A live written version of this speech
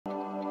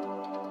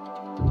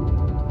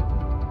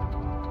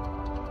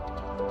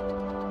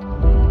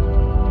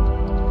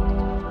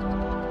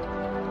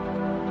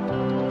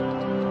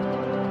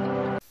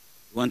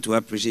want to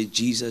appreciate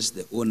Jesus,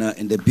 the owner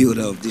and the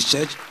builder of this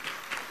church.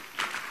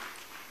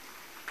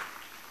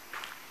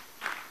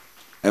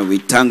 And we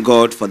thank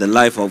God for the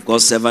life of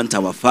God's servant,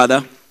 our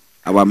father.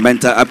 Our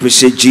mentor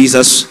appreciate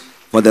Jesus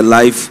for the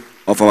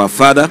life of our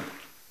father.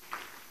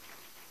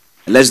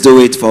 And let's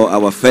do it for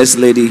our first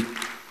lady.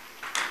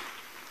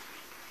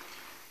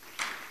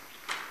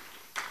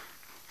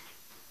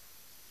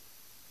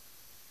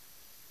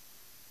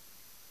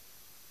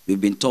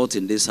 We've been taught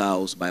in this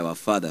house by our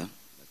father,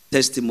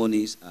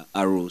 testimonies are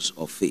arrows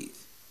of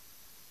faith.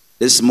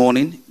 This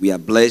morning, we are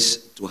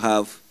blessed to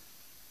have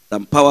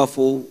some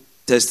powerful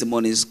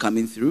testimonies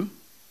coming through,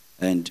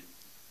 and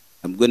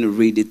I'm going to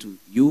read it to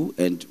you,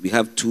 and we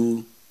have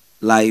 2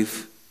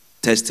 live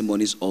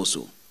testimonies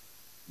also.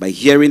 By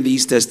hearing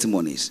these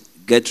testimonies,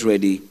 get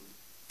ready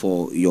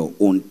for your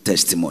own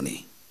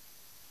testimony.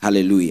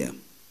 Hallelujah.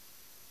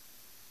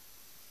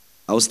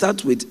 I'll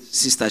start with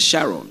Sister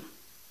Sharon,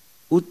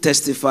 who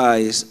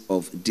testifies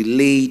of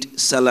delayed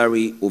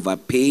salary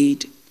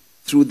overpaid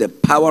through the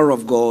power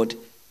of God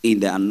in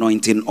the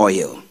anointing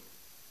oil.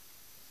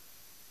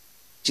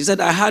 She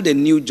said, I had a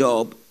new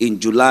job in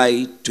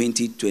July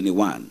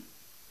 2021,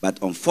 but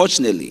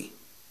unfortunately,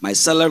 my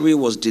salary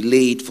was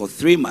delayed for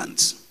 3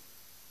 months.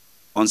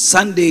 On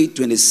Sunday,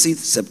 26th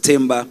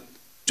September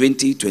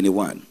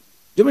 2021,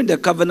 during the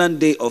covenant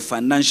day of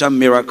financial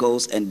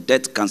miracles and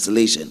debt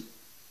cancellation,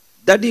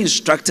 Daddy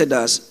instructed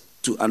us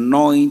to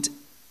anoint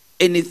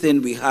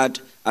anything we had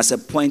as a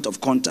point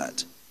of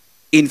contact.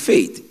 In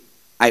faith,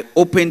 I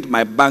opened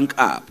my bank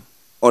app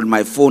on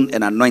my phone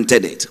and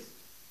anointed it.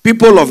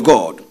 People of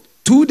God,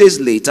 2 days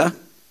later,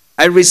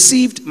 I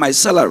received my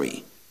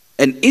salary,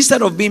 and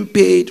instead of being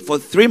paid for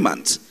 3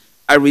 months,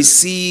 I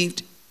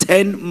received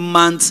 10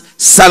 months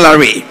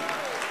salary.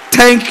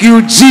 Thank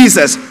you,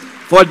 Jesus,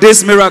 for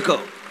this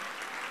miracle.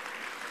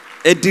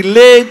 A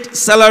delayed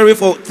salary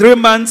for 3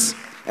 months,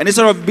 and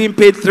instead of being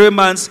paid 3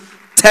 months,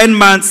 10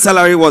 months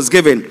salary was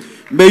given.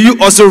 May you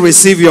also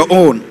receive your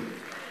own.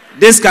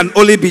 This can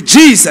only be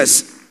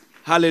Jesus.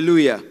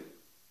 Hallelujah.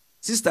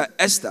 Sister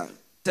Esther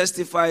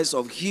testifies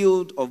of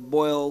healed of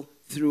boil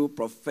through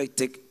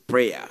prophetic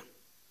prayer.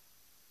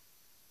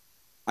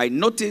 I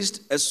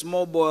noticed a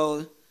small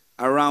boil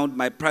around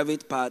my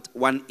private part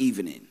one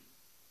evening.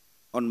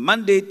 On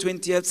Monday,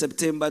 20th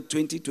September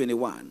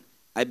 2021,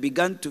 I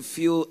began to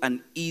feel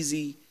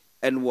uneasy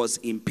and was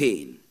in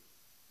pain.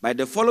 By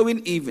the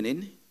following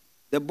evening,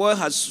 the boil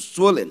had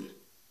swollen.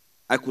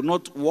 I could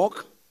not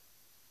walk,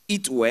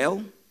 eat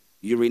well,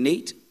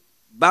 urinate,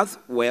 bath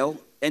well,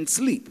 and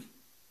sleep,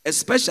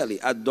 especially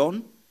at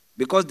dawn,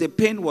 because the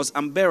pain was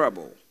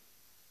unbearable.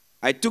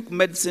 I took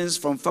medicines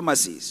from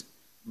pharmacies,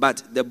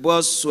 but the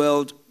boil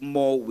swelled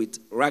more with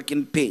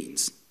racking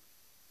pains.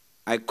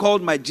 I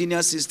called my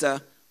junior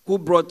sister, who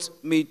brought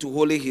me to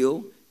Holy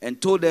Hill,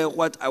 and told her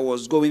what I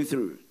was going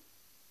through.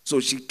 So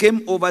she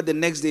came over the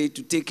next day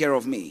to take care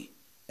of me,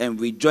 and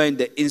we joined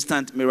the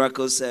instant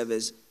miracle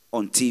service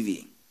on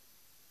TV.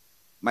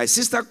 My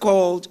sister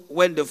called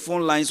when the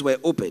phone lines were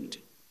opened,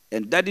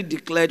 and Daddy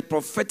declared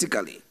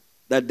prophetically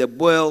that the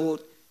boil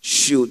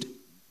should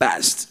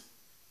burst,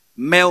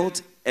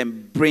 melt,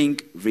 and bring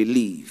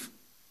relief.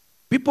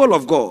 People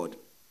of God,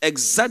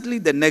 exactly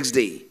the next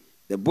day,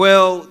 the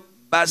boil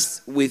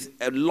burst with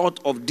a lot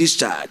of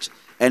discharge,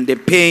 and the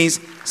pains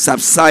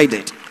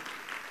subsided.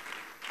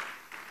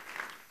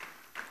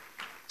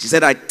 She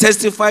said, I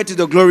testify to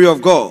the glory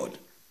of God.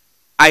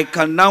 I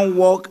can now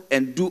walk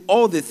and do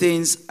all the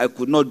things I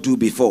could not do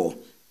before.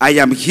 I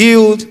am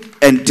healed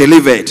and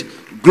delivered.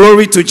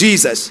 Glory to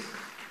Jesus.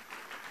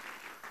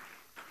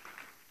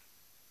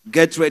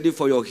 Get ready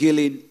for your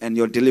healing and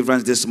your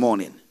deliverance this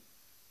morning.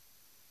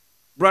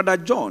 Brother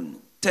John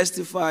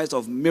testifies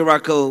of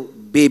miracle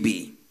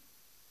baby.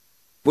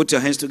 Put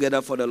your hands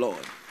together for the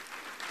Lord.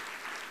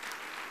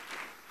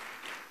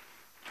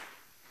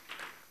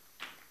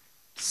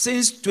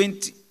 Since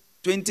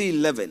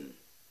 2011,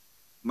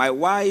 my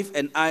wife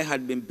and I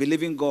had been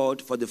believing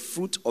God for the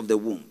fruit of the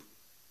womb.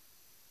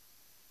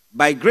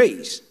 By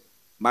grace,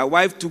 my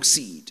wife took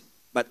seed,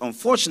 but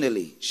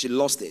unfortunately, she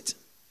lost it.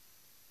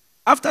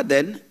 After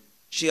then,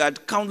 she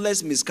had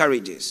countless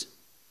miscarriages.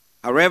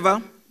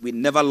 However, we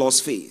never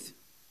lost faith.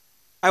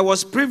 I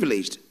was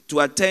privileged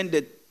to attend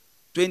the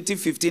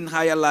 2015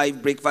 Higher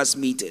Life Breakfast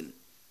meeting,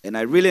 and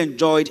I really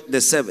enjoyed the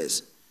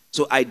service,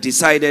 so I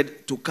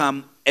decided to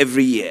come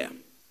every year.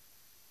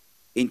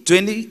 In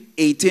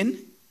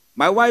 2018,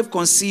 my wife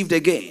conceived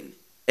again,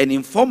 and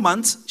in 4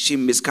 months, she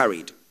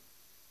miscarried.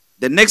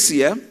 The next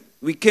year,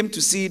 we came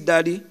to see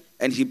Daddy,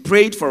 and he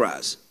prayed for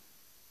us.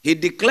 He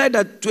declared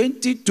that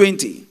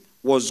 2020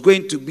 was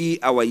going to be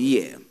our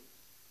year.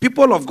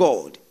 People of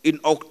God, in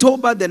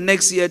October the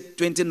next year,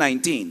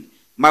 2019,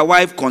 my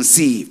wife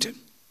conceived.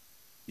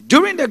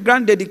 During the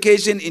grand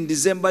dedication in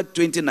December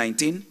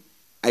 2019,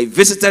 I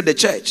visited the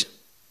church.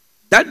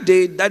 That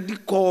day, Daddy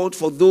called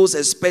for those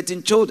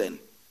expecting children,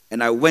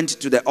 and I went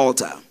to the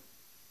altar.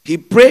 He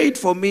prayed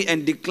for me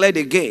and declared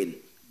again,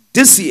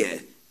 this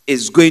year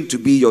is going to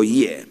be your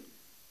year.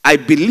 I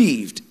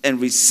believed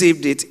and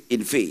received it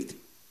in faith.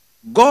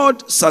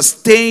 God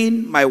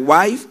sustained my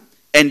wife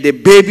and the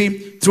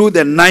baby through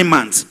the 9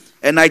 months.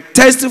 And I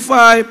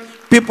testify,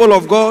 people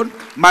of God,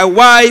 my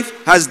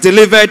wife has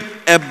delivered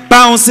a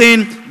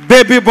bouncing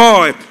baby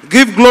boy.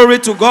 Give glory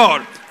to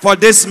God for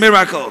this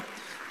miracle.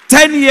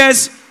 10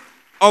 years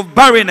of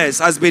barrenness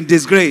has been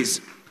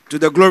disgraced to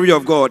the glory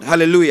of God.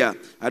 Hallelujah.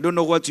 I don't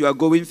know what you are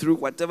going through.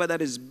 Whatever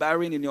that is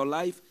barren in your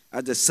life,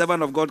 as the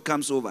servant of God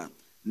comes over,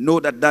 know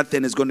that that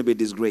thing is going to be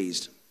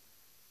disgraced.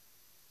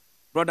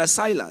 Brother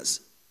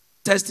Silas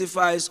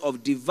testifies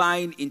of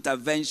divine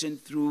intervention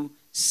through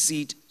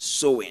seed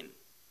sowing.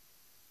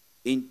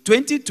 In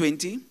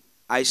 2020,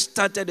 I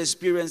started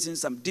experiencing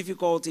some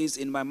difficulties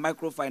in my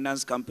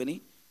microfinance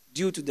company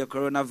due to the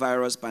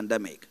coronavirus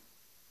pandemic.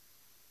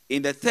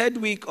 In the 3rd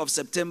week of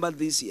September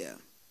this year,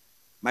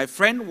 my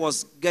friend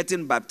was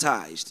getting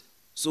baptized,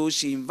 so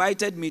she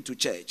invited me to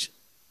church.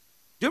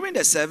 During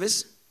the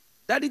service,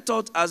 Daddy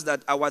taught us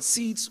that our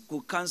seeds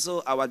could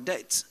cancel our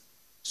debts.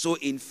 So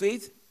in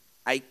faith,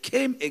 I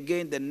came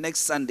again the next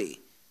Sunday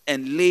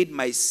and laid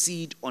my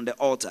seed on the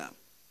altar.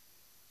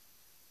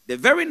 The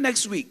very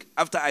next week,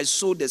 after I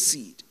sowed the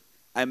seed,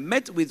 I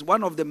met with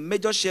one of the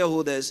major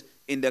shareholders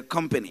in the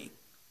company,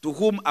 to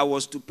whom I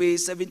was to pay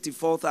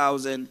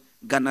 74,000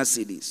 Ghana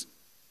cedis.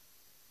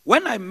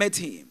 When I met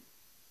him,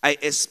 I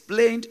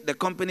explained the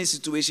company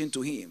situation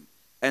to him,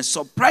 and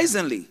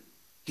surprisingly,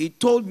 he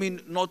told me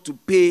not to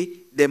pay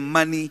the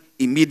money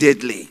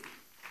immediately.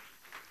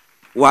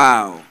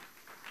 Wow.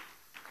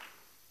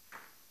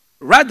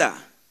 Rather,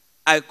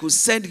 I could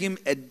send him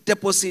a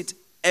deposit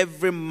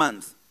every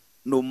month,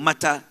 no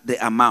matter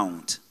the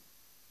amount.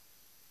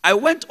 I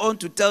went on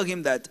to tell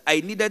him that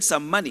I needed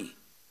some money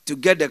to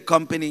get the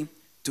company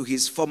to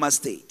his former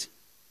state.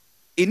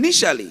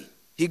 Initially,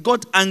 he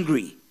got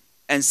angry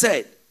and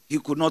said he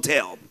could not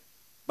help.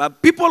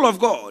 But people of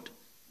God,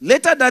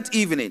 later that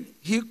evening,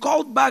 he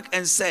called back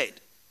and said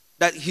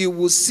that he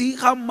would see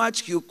how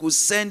much he could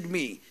send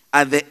me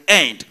at the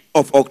end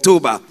of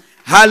October.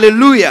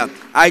 Hallelujah.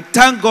 I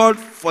thank God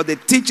for the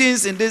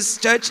teachings in this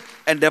church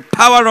and the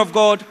power of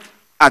God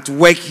at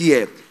work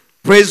here.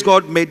 Praise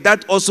God. May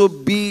that also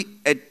be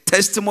a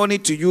testimony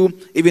to you,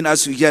 even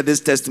as you hear these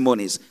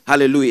testimonies.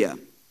 Hallelujah.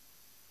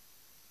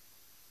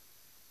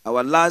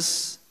 Our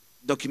last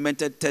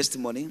documented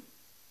testimony,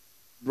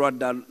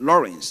 Brother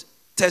Lawrence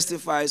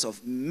testifies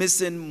of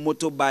missing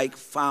motorbike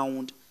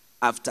found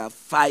after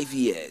 5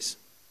 years.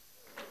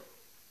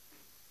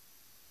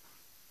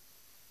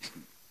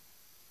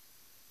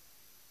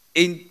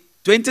 In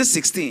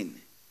 2016,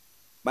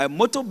 my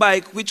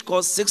motorbike, which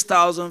cost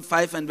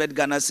 6,500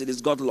 Ghana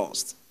cedis, got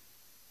lost.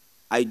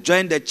 I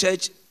joined the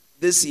church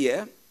this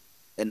year,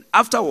 and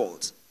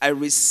afterwards, I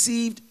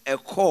received a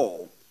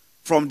call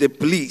from the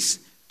police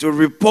to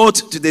report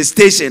to the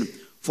station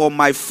for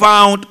my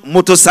found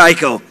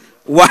motorcycle.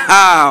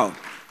 Wow.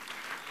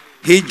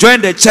 He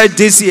joined the church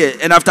this year,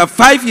 and after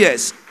 5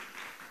 years,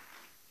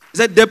 he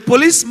said the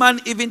policeman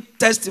even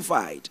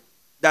testified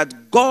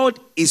that God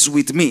is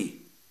with me.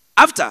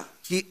 After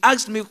he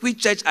asked me which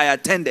church I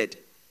attended,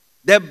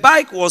 the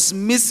bike was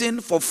missing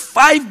for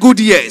 5 good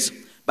years.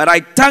 But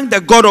I thank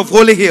the God of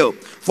Holy Hill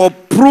for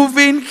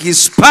proving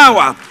his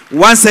power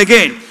once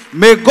again.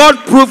 May God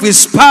prove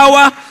his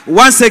power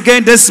once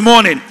again this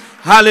morning.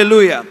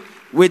 Hallelujah.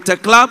 With a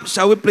clap,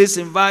 shall we please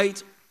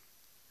invite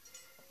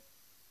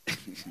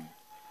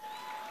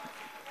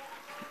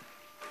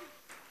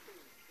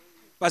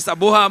Pastor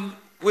Boham,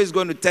 who is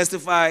going to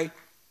testify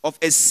of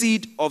a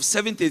seed of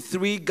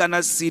 73 Ghana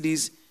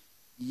cedis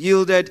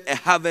yielded a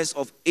harvest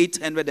of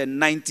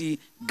 890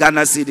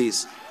 Ghana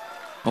cedis.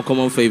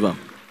 Uncommon favor.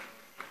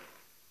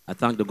 I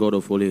thank the God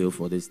of Holy Hill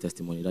for this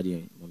testimony. Daddy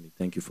and Mommy,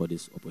 thank you for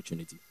this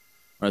opportunity.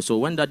 All right, so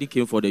when Daddy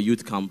came for the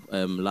youth camp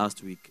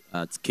last week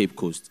at Cape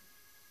Coast,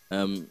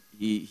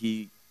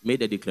 he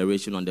made a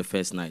declaration on the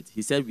first night.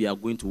 He said we are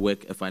going to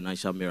work a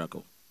financial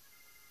miracle.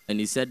 And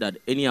he said that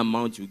any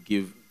amount you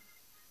give,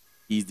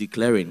 he's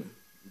declaring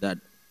that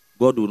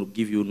God will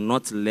give you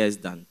not less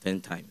than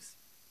 10 times.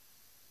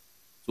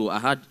 So I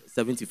had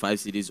 75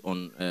 cedis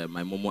on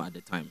my Momo at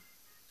the time.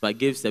 So I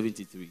gave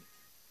 73.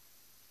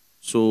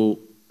 So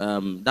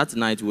that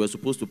night we were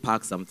supposed to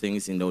pack some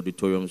things in the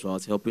auditorium, so I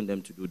was helping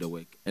them to do the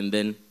work. And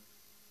then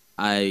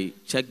I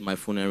checked my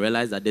phone and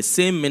realized that the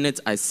same minute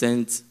I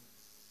sent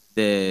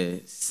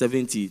the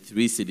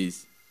 73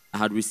 cedis, I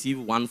had received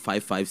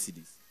 155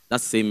 cedis.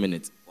 That same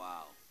minute.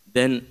 Wow.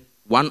 Then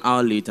 1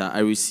 hour later, I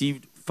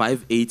received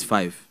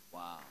 585.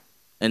 Wow.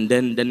 And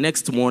then the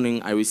next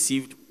morning, I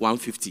received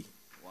 150.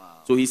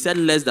 Wow. So he said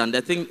less than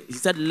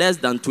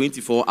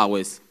 24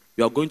 hours.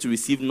 You are going to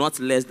receive not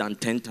less than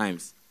 10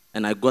 times.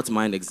 And I got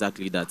mine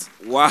exactly that.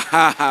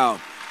 Wow.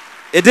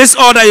 Is this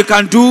all that you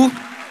can do?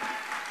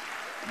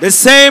 The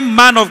same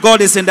man of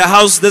God is in the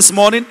house this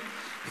morning.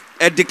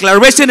 A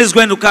declaration is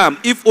going to come.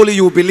 If only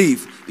you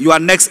believe, you are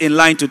next in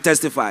line to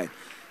testify.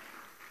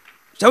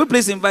 Shall we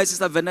please invite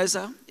Sister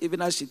Vanessa,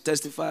 even as she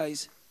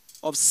testifies,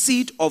 of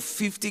seed of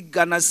 50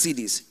 Ghana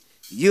cedis,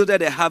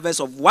 yielded a harvest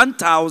of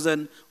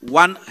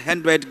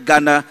 1,100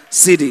 Ghana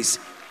cedis.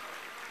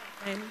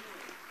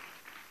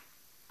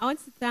 I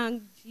want to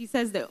thank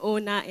Jesus, the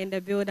owner and the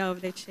builder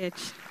of the church.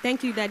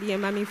 Thank you, Daddy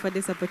and Mommy, for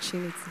this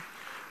opportunity.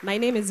 My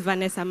name is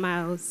Vanessa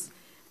Miles.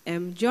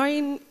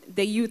 During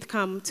the Youth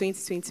Camp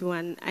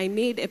 2021, I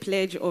made a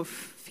pledge of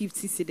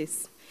 50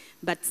 cedis,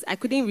 but I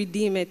couldn't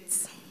redeem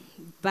it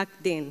back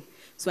then.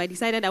 So I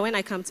decided that when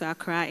I come to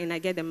Accra and I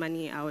get the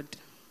money, I would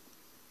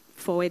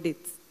forward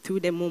it through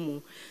the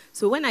Momo.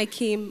 So when we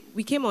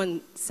came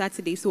on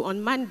Saturday. So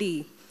on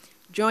Monday,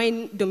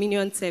 during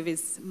Dominion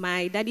service,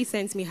 my daddy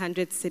sent me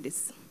 100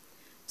 cedis.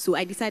 So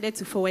I decided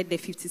to forward the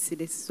 50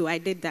 cedis. So I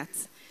did that.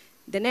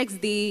 The next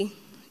day,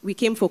 we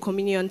came for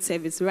communion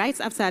service. Right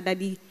after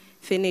Daddy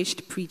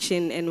finished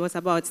preaching and was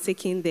about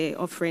taking the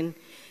offering,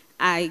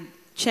 I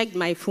checked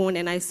my phone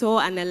and I saw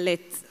an alert.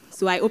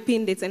 So I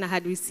opened it and I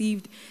had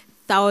received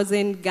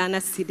 1,000 Ghana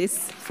cedis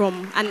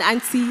from an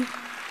auntie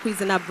who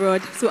is in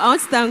abroad. So I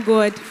want to thank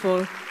God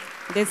for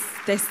this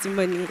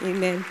testimony.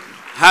 Amen.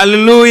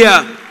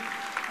 Hallelujah.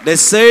 The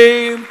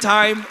same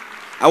time,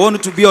 I want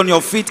you to be on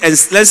your feet and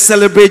let's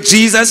celebrate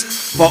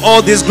Jesus for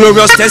all these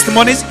glorious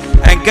testimonies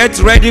and get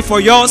ready for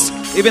yours,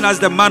 even as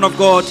the man of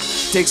God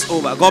takes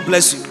over. God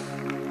bless you.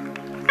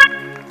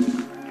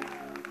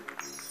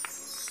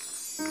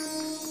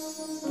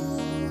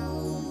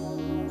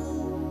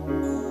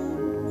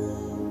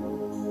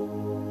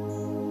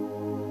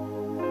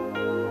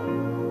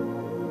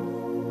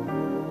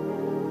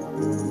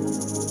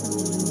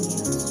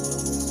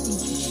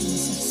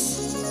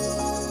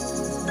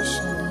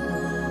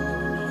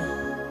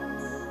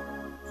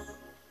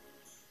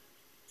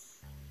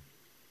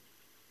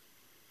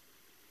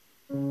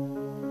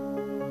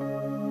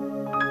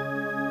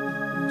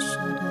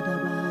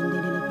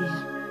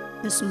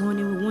 This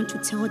morning we want to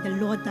tell the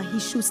Lord that He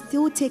should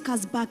still take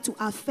us back to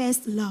our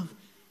first love,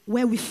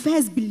 where we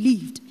first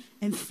believed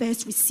and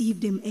first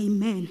received Him.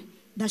 Amen.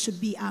 That should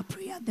be our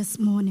prayer this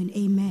morning.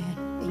 Amen.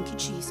 Thank you,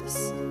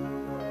 Jesus.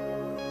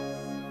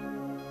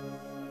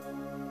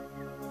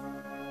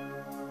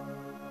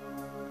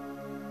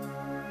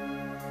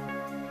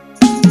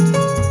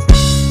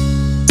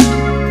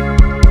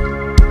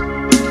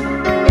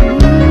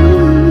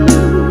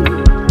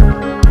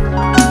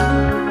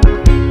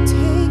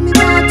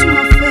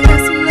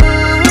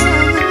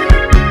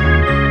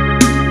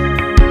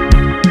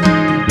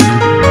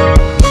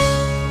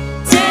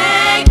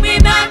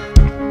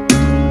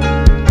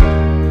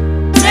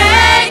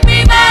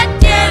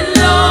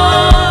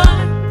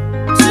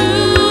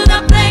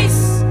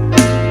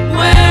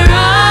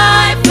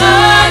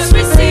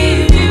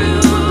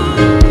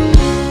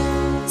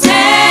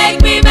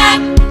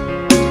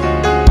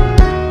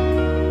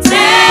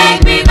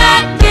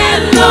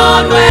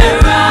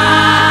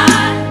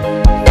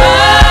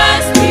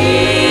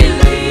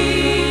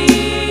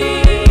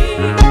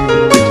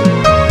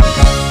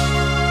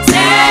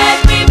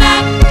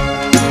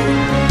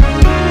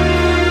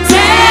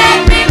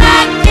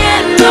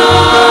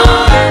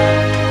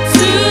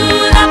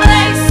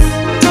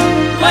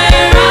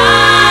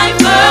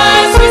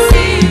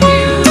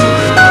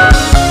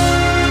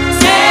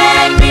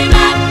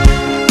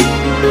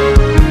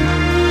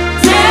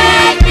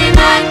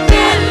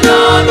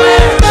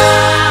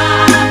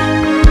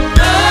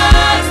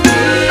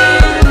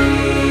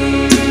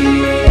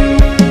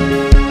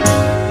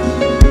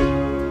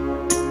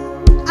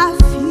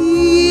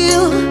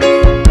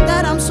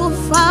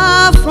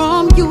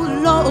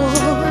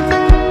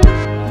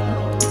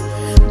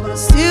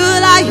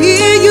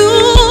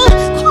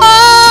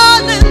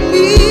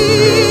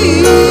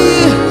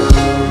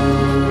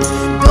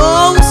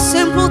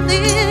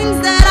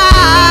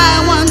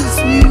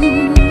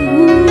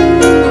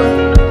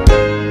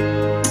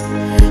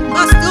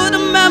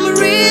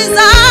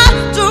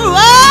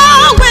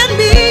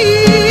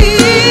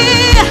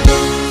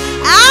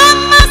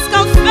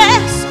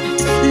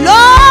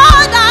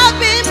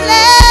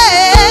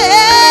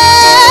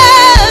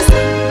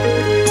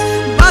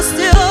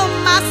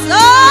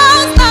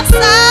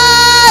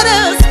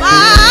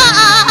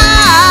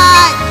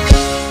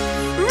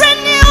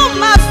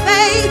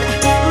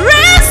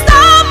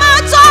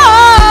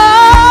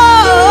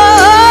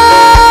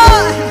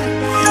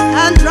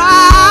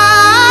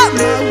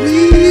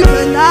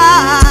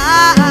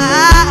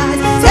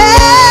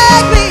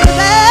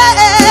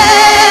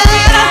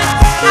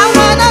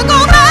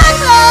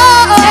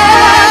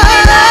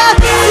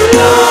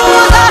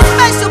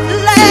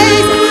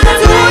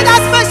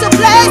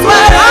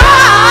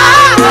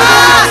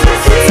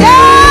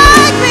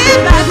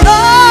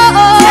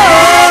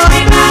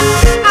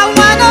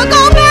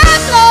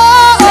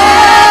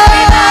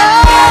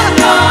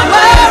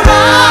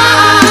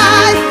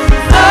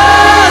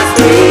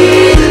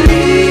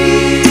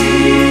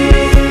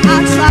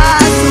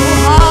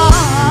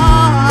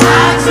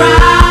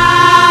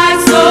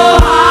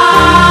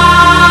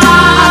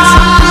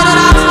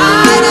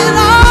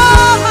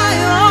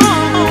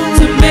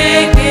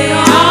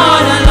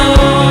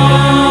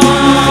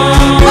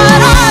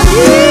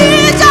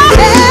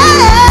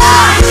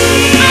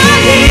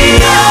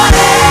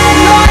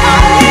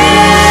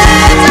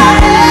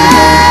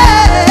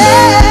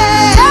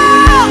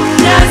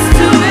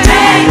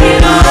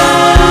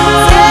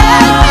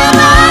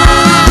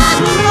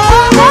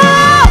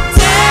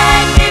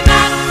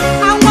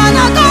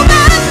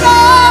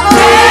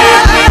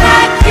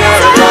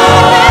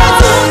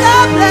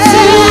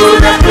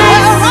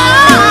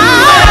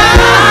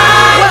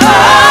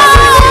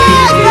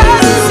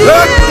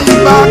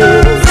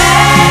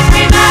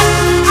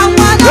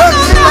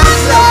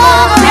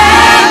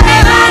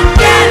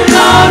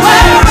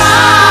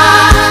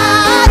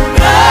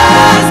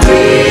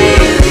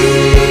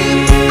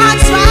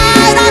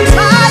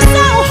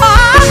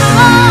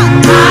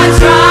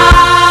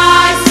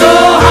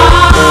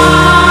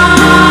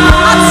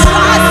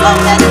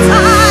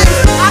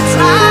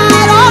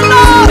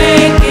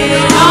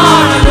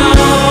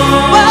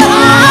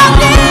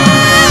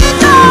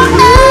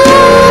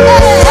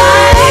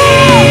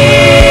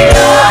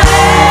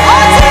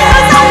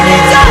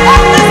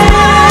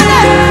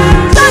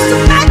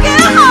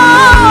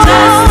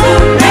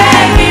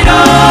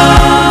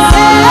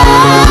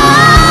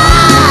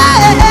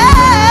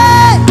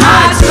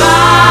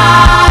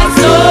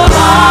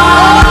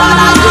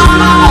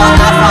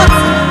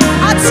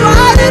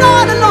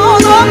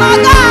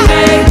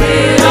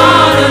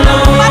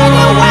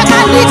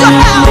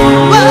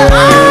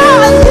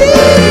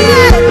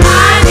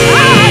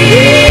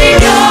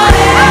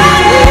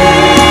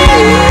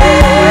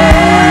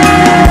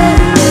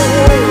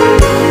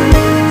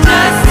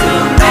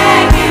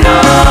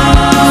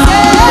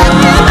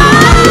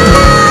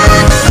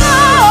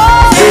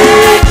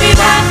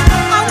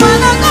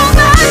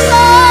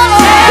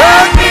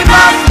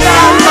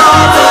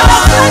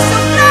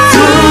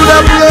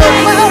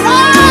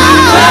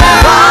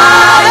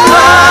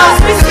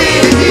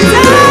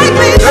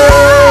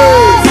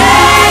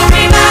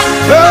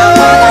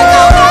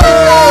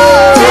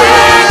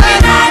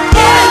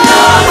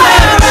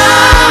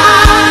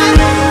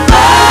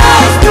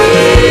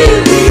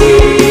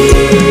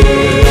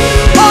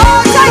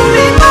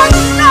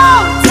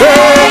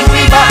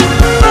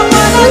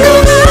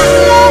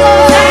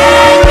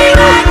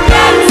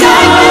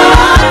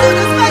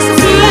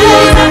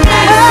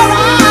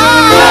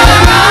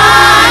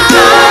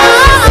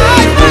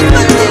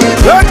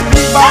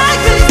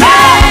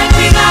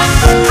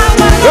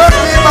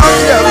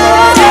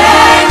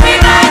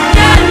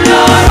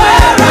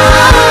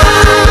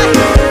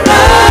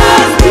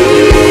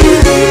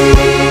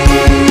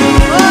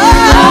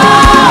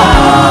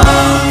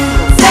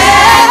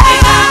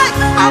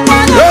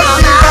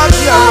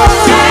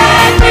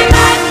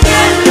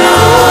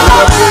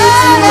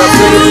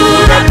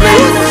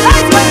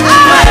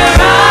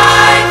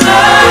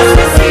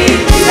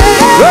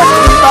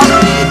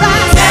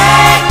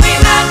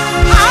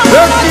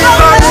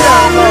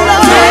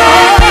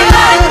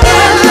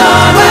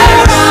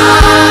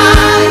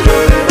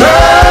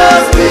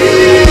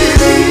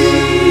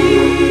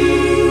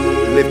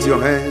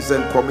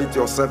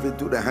 commit yourself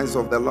into the hands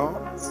of the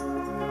Lord?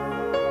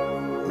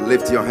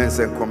 Lift your hands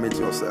and commit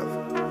yourself.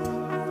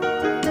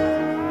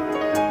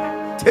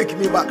 Take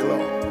me back,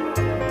 Lord.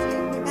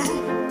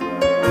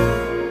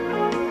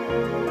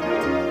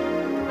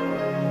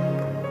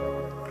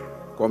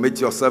 Commit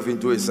yourself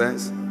into His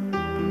hands.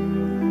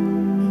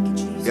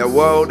 The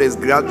world is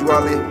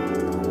gradually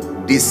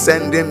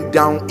descending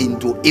down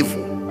into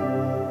evil.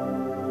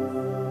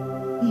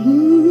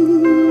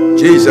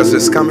 Jesus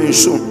is coming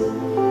soon.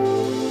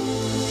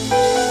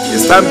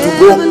 It's time to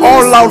go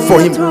all out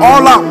for Him.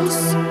 All out.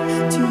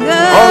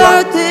 All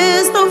out.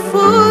 Is the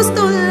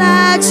footstool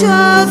at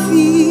your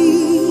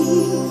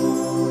feet.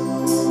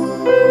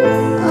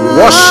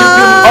 Worship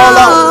Him all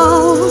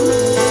out.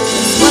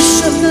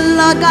 Worship the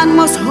Lord God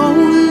most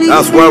holy.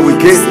 That's why we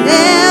came.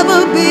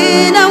 Never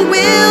been and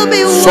will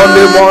be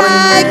Sunday morning.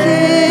 like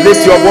Him.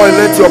 Lift your voice.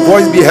 Let your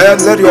voice be heard.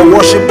 Let your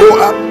worship go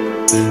up.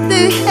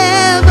 The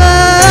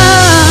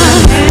heavens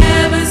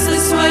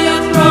is where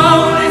your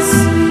throne is.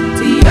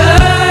 The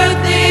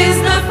earth is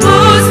the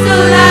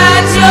footstool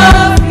at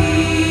your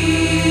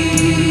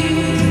feet.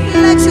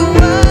 Let your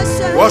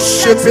worship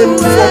Worship Him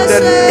from the